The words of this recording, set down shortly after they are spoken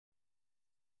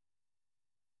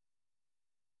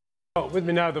Well, with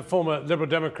me now, the former Liberal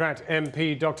Democrat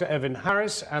MP, Dr. Evan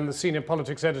Harris, and the senior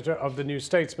politics editor of the New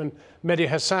Statesman, Mehdi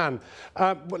Hasan.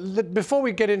 Before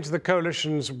we get into the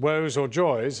coalition's woes or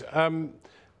joys,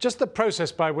 just the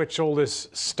process by which all this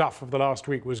stuff of the last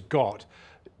week was got,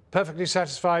 perfectly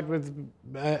satisfied with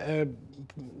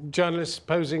journalists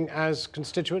posing as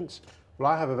constituents? Well,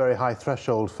 I have a very high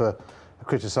threshold for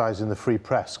criticising the free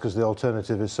press because the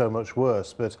alternative is so much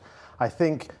worse. But I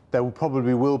think there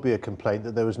probably will be a complaint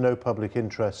that there was no public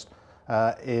interest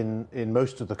in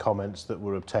most of the comments that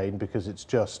were obtained, because it's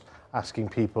just asking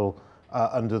people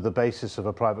under the basis of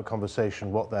a private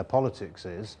conversation what their politics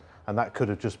is, and that could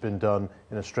have just been done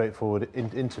in a straightforward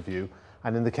interview.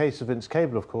 And in the case of Vince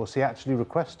Cable, of course, he actually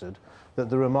requested that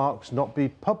the remarks not be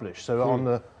published. So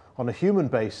on a human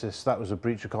basis, that was a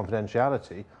breach of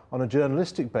confidentiality. On a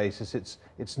journalistic basis,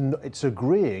 it's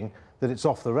agreeing that it's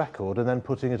off the record and then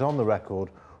putting it on the record,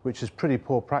 which is pretty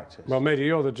poor practice. Well, Mehdi,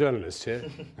 you're the journalist here.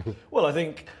 Well, I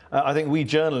think we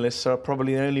journalists are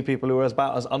probably the only people who are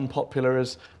about as unpopular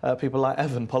as people like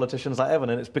Evan, politicians like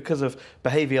Evan, and it's because of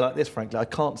behaviour like this, frankly. I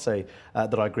can't say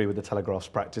that I agree with the Telegraph's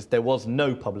practice. There was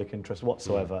no public interest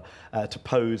whatsoever to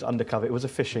pose undercover. It was a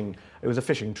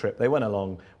fishing trip. They went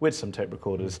along with some tape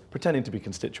recorders, pretending to be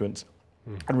constituents,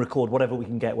 and record whatever we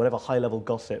can get, whatever high-level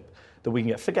gossip that we can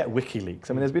get. Forget WikiLeaks.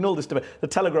 I mean, there's been all this debate. The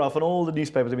Telegraph and all the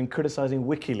newspapers have been criticising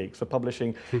WikiLeaks for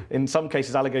publishing, in some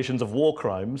cases, allegations of war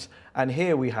crimes. And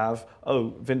here we have,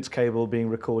 Vince Cable being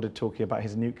recorded talking about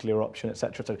his nuclear option,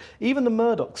 etc. etc. Even the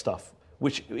Murdoch stuff,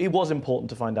 which it was important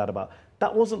to find out about,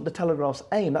 that wasn't the Telegraph's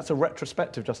aim. That's a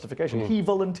retrospective justification. He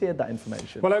volunteered that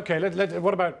information. Well, OK,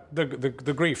 what about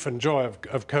the grief and joy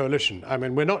of coalition? I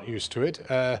mean, we're not used to it.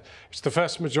 It's the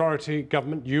first majority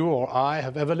government you or I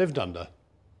have ever lived under.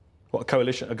 What, a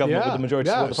coalition, a government with the majority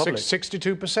support of the public?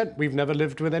 62%. We've never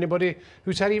lived with anybody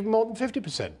who's had even more than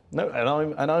 50%. No,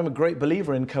 and I'm a great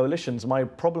believer in coalitions. My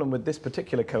problem with this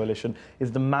particular coalition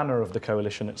is the manner of the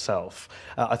coalition itself.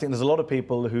 I think there's a lot of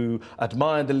people who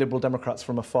admired the Liberal Democrats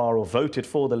from afar or voted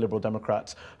for the Liberal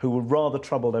Democrats who were rather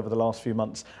troubled over the last few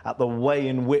months at the way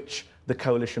in which the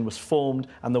coalition was formed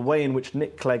and the way in which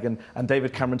Nick Clegg and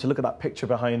David Cameron, to look at that picture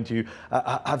behind you,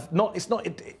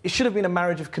 it should have been a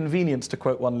marriage of convenience, to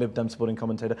quote one Lib Dem supporting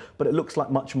commentator, but it looks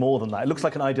like much more than that. It looks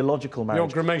like an ideological marriage,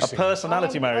 You're grimacing. A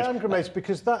personality marriage. I am grimacing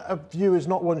because that view is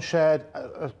not one shared,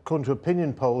 according to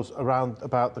opinion polls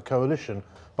about the coalition,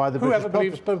 by the Whoever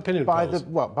believes opinion polls?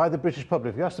 By the British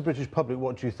public. If you ask the British public,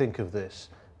 what do you think of this?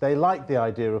 They like the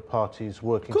idea of parties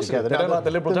working together. They don't like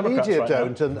the Liberal Democrats media right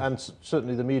don't, now. and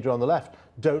certainly the media on the left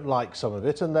don't like some of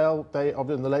it, and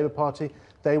in the Labour Party,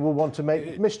 they will want to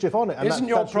make mischief on it. And Isn't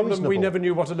your problem reasonable. We never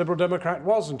knew what a Liberal Democrat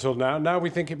was until now? Now we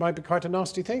think it might be quite a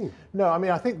nasty thing. No, I mean,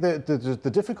 I think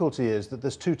the difficulty is that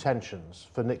there's two tensions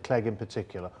for Nick Clegg in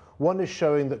particular. One is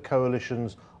showing that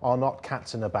coalitions are not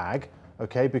cats in a bag,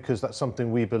 OK, because that's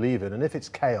something we believe in. And if it's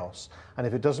chaos, and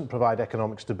if it doesn't provide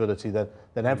economic stability, then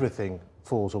everything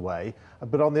falls away.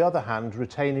 But on the other hand,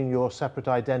 retaining your separate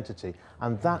identity.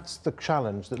 And that's the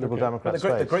challenge that Liberal Democrats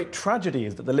face. The great tragedy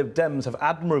is that the Lib Dems have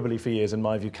admirably, for years, in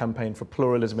my view, campaigned for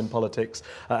pluralism in politics,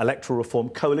 electoral reform,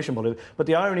 coalition politics. But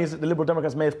the irony is that the Liberal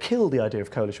Democrats may have killed the idea of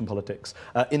coalition politics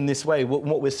in this way.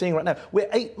 What we're seeing right now, we're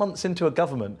 8 months into a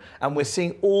government, and we're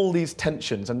seeing all these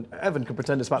tensions. And Evan can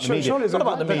pretend it's about the media. It's not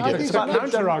about the media. It's about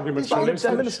counter-arguments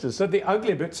that the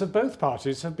ugly bits of both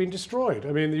parties have been destroyed.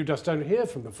 I mean, you just don't hear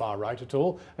from the far right at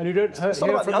all, and you don't hear from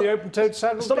the open-toed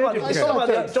saddle. I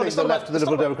don't think the left of the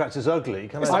Liberal Democrats is ugly.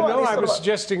 I was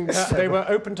suggesting that they were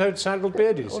open-toed saddled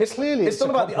beardies. It's not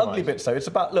about the ugly bits, though. It's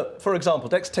about, look, for example,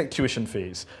 let's take tuition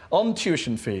fees. On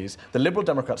tuition fees, the Liberal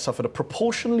Democrats suffered a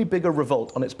proportionally bigger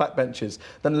revolt on its backbenches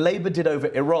than Labour did over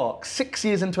Iraq 6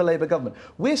 years into a Labour government.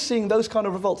 We're seeing those kind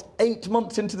of revolts 8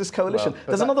 months into this coalition.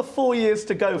 There's another 4 years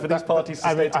to go for these parties to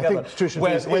stay together.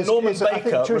 Where Norman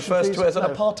Baker refers to it as an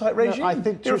apartheid regime. I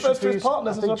think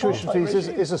tuition fees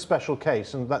is a special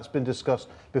case, and that's been discussed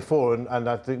before, and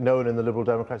I think no one in the Liberal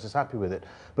Democrats is happy with it.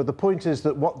 But the point is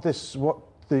that what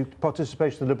the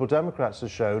participation of the Liberal Democrats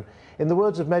has shown, in the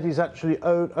words of Mehdi's actually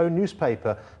own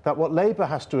newspaper, that what Labour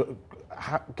has to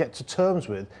get to terms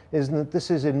with is that this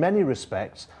is, in many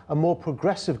respects, a more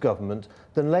progressive government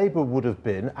than Labour would have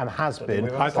been and has been.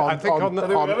 I think on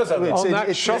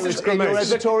that shocked grimace.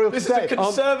 This is a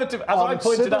conservative, as I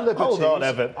pointed out. Hold on,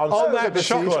 Evan. On that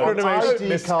shocked grimace.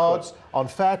 ID cards, on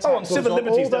fair taxes, on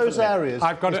all those areas,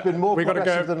 it's been more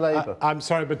progressive than Labour. I'm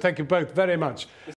sorry, but thank you both very much.